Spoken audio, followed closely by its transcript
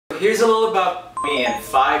here's a little about me and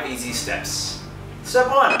 5 easy steps. Step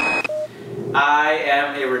 1. I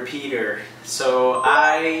am a repeater. So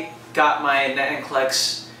I got my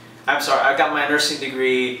I got my nursing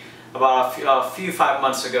degree about a few 5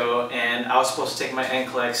 months ago, and I was supposed to take my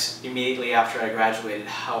NCLEX immediately after I graduated.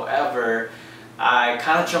 However, I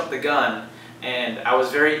kind of jumped the gun, and I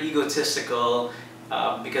was very egotistical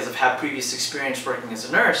because I've had previous experience working as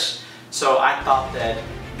a nurse. So I thought that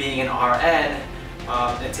being an RN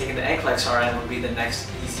and taking the NCLEX RN would be the next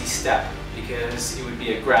easy step because it would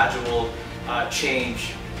be a gradual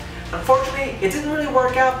change. Unfortunately, it didn't really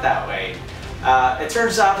work out that way. It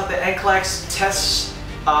turns out that the NCLEX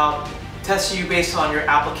tests you based on your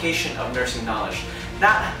application of nursing knowledge,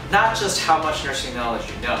 not just how much nursing knowledge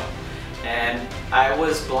you know. And I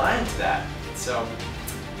was blind to that. So,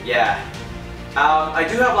 yeah. I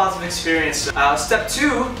do have lots of experience. Step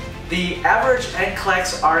 2, the average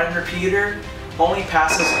NCLEX RN repeater only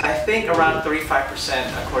passes, I think, around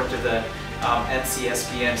 35% according to the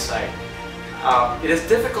NCSBN site. It is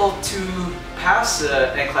difficult to pass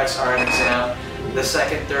the NCLEX RN exam the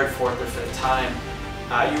second, third, fourth, or fifth time.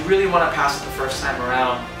 You really want to pass it the first time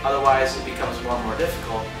around, otherwise it becomes more and more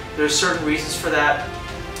difficult. There's certain reasons for that.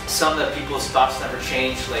 Some that people's thoughts never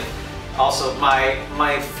change, like also my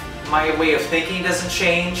way of thinking doesn't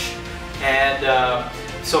change, and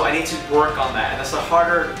so I need to work on that. And it's a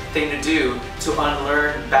harder thing to do to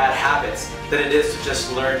unlearn bad habits than it is to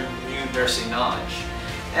just learn new nursing knowledge.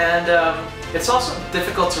 And it's also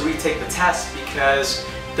difficult to retake the test because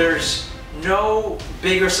there's no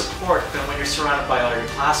bigger support than when you're surrounded by all your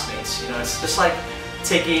classmates. You know, it's just like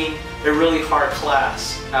taking a really hard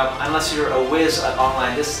class. Unless you're a whiz at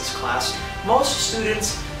online distance class, most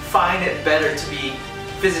students find it better to be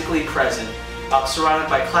physically present, surrounded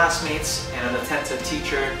by classmates and an attentive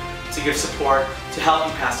teacher to give support to help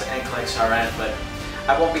you pass the NCLEX RN, but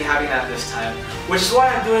I won't be having that this time, which is why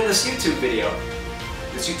I'm doing this YouTube video,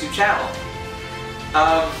 this YouTube channel.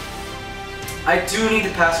 I do need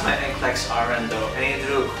to pass my NCLEX RN though. I need to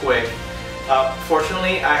do it quick.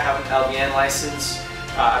 Fortunately, I have an LVN license.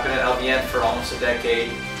 I've been an LVN for almost a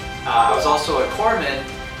decade. I was also a corpsman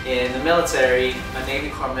in the military, a Navy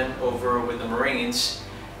corpsman over with the Marines,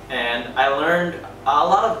 and I learned a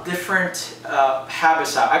lot of different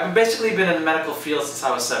habits. I've basically been in the medical field since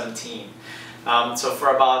I was 17. So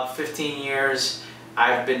for about 15 years,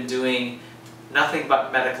 I've been doing nothing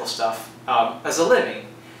but medical stuff as a living.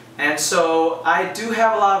 And so I do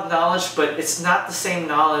have a lot of knowledge, but it's not the same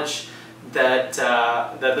knowledge that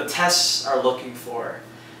the tests are looking for.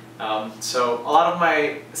 So a lot of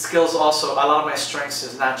my skills also, a lot of my strengths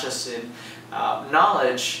is not just in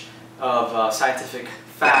knowledge of scientific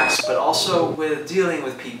facts, but also with dealing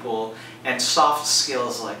with people and soft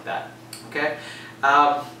skills like that. Okay?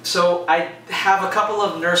 So I have a couple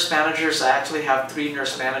of nurse managers. I actually have 3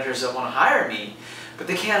 nurse managers that want to hire me, but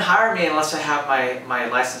they can't hire me unless I have my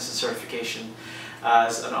license and certification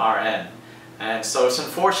as an RN. And so it's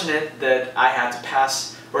unfortunate that I had to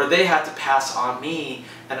pass, or they had to pass on me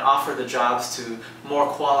and offer the jobs to more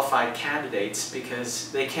qualified candidates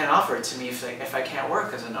because they can't offer it to me if I can't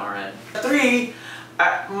work as an RN. 3,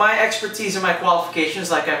 my expertise and my qualifications,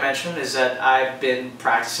 like I mentioned, is that I've been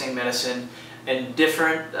practicing medicine in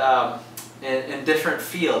different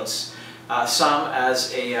fields. Some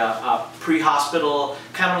as a pre-hospital,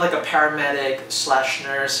 kind of like a paramedic /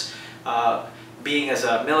 nurse, being as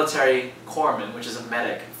a military corpsman, which is a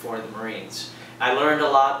medic for the Marines. I learned a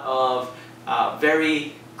lot of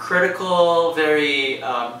very critical, very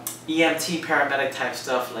EMT paramedic type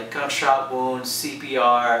stuff like gunshot wounds,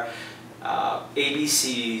 CPR,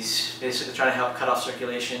 ABCs, basically trying to help cut off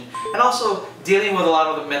circulation, and also dealing with a lot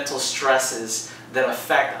of the mental stresses that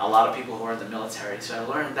affect a lot of people who are in the military. So I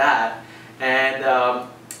learned that, and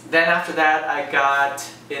then after that I got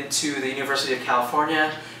into the University of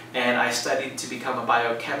California and I studied to become a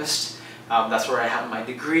biochemist. That's where I have my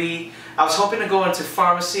degree. I was hoping to go into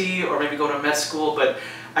pharmacy or maybe go to med school, but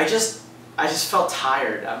I just felt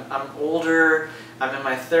tired. I'm older, I'm in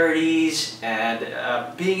my 30s,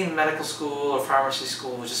 and being in medical school or pharmacy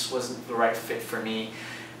school just wasn't the right fit for me.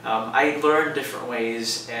 I learned different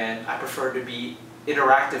ways, and I prefer to be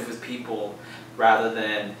interactive with people rather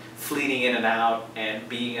than fleeting in and out and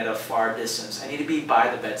being at a far distance. I need to be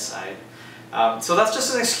by the bedside. So that's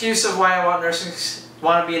just an excuse of why I want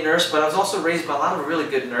to be a nurse, but I was also raised by a lot of really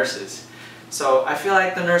good nurses. So I feel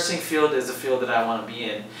like the nursing field is the field that I want to be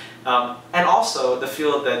in. And also the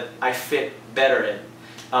field that I fit better in.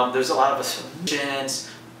 There's a lot of physicians,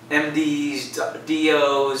 MDs,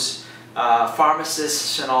 DOs,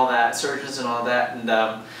 pharmacists and all that, surgeons and all that, and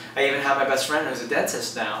I even have my best friend who's a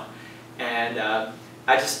dentist now. And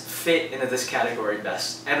I just fit into this category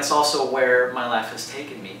best. And it's also where my life has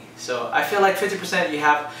taken me. So I feel like 50% you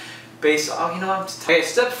have based on, okay,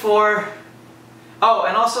 step 4. Oh,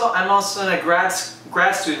 and also I'm also in a grad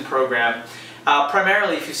student program.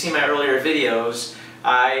 Primarily, if you've seen my earlier videos,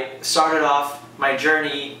 I started off my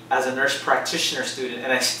journey as a nurse practitioner student,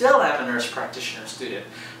 and I still am a nurse practitioner student.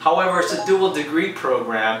 However, it's a dual degree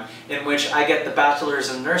program in which I get the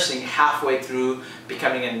bachelor's in nursing halfway through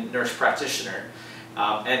becoming a nurse practitioner,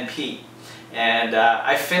 NP. And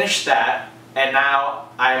I finished that, and now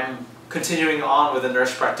I'm continuing on with the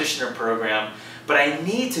nurse practitioner program, but I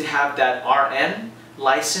need to have that RN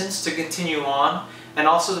license to continue on, and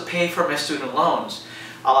also to pay for my student loans.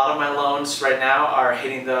 A lot of my loans right now are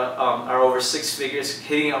hitting are over 6 figures,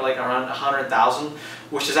 hitting like around 100,000,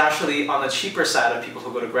 which is actually on the cheaper side of people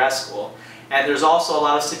who go to grad school. And there's also a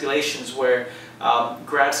lot of stipulations where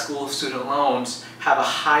grad school student loans have a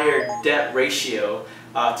higher debt ratio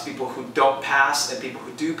to people who don't pass and people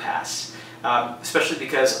who do pass, especially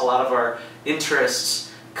because a lot of our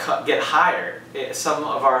interests get higher. Some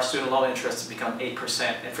of our student loan interests become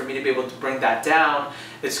 8%, and for me to be able to bring that down,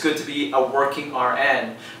 it's good to be a working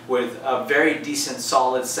RN with a very decent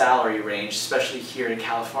solid salary range, especially here in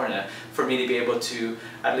California, for me to be able to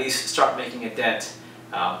at least start making a dent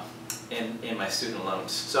in my student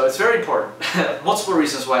loans. So it's very important. Multiple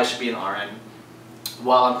reasons why I should be an RN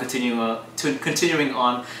while I'm continuing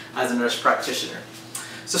on as a nurse practitioner.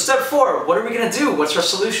 So step 4, what are we going to do? What's our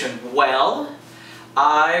solution? Well,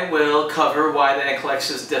 I will cover why the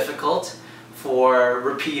NCLEX is difficult for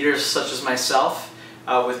repeaters such as myself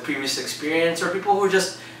with previous experience, or people who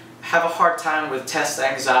just have a hard time with test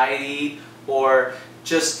anxiety or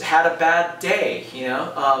just had a bad day,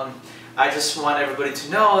 I just want everybody to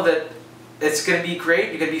know that it's going to be great,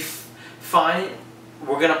 you're going to be fine,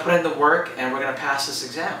 we're going to put in the work and we're going to pass this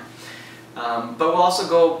exam. But we'll also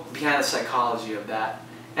go behind the psychology of that.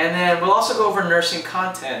 And then we'll also go over nursing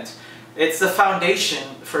content. It's the foundation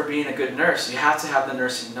for being a good nurse. You have to have the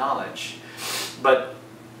nursing knowledge. But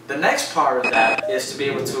the next part of that is to be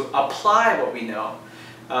able to apply what we know.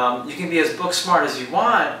 You can be as book smart as you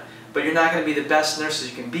want, but you're not going to be the best nurse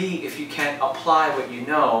you can be if you can't apply what you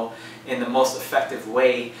know in the most effective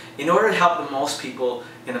way in order to help the most people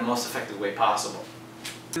in the most effective way possible.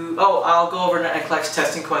 Oh, I'll go over NCLEX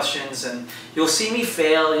testing questions, and you'll see me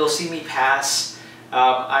fail, you'll see me pass.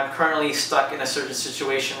 I'm currently stuck in a certain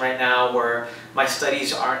situation right now where my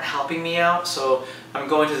studies aren't helping me out, so I'm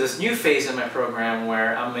going to this new phase in my program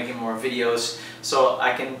where I'm making more videos so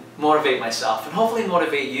I can motivate myself and hopefully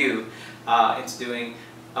motivate you into doing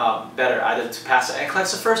better, either to pass the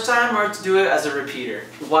NCLEX the first time or to do it as a repeater.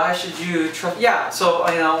 Why should you trust? Yeah, so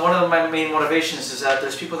one of my main motivations is that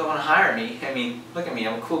there's people that want to hire me. I mean, look at me,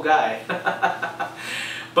 I'm a cool guy.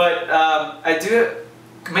 But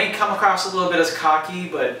I may come across a little bit as cocky,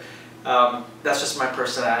 but that's just my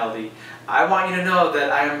personality. I want you to know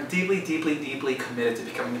that I am deeply, deeply, deeply committed to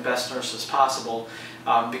becoming the best nurse as possible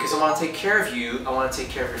because I want to take care of you, I want to take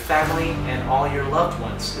care of your family and all your loved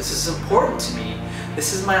ones. This is important to me.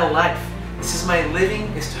 This is my life. This is my living,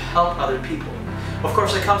 is to help other people. Of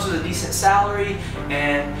course, it comes with a decent salary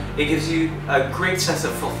and it gives you a great sense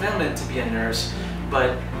of fulfillment to be a nurse,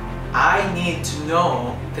 but I need to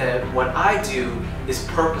know that what I do is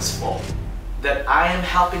purposeful, that I am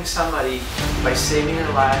helping somebody by saving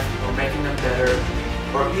their life or making them better,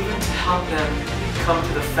 or even to help them come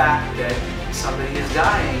to the fact that somebody is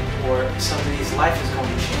dying or somebody's life is going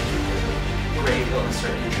to change because of grave illness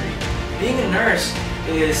or injury. Being a nurse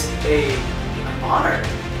is an honor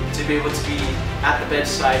to be able to be at the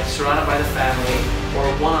bedside, surrounded by the family, or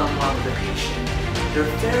one-on-one with the patient. They're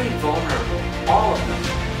very vulnerable, all of them.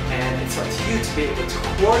 And it's up to you to be able to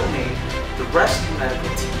coordinate the rest of the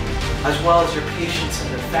medical team, as well as your patients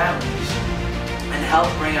and their families, and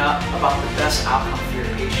help bring about the best outcome for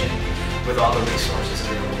your patient with all the resources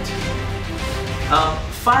available to you.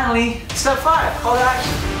 Finally, step 5, call to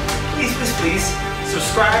action. Please, please, please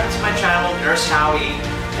subscribe to my channel, Nurse Howie,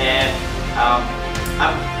 and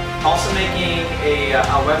I'm also making a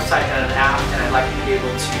website and an app, and I'd like you to be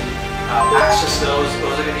able to access those.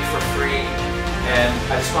 Those are going to be for free. And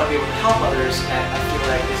I just want to be able to help others, and I feel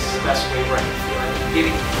like this is the best way where I can feel like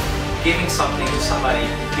giving something to somebody,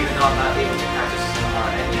 even though I'm not able to practice as an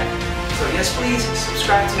RN yet. So yes, please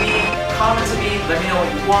subscribe to me, comment to me, let me know what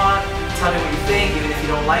you want, tell me what you think, even if you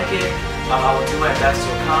don't like it. I will do my best to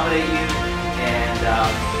accommodate you, and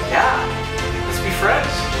yeah, let's be friends,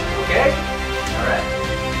 okay? All right.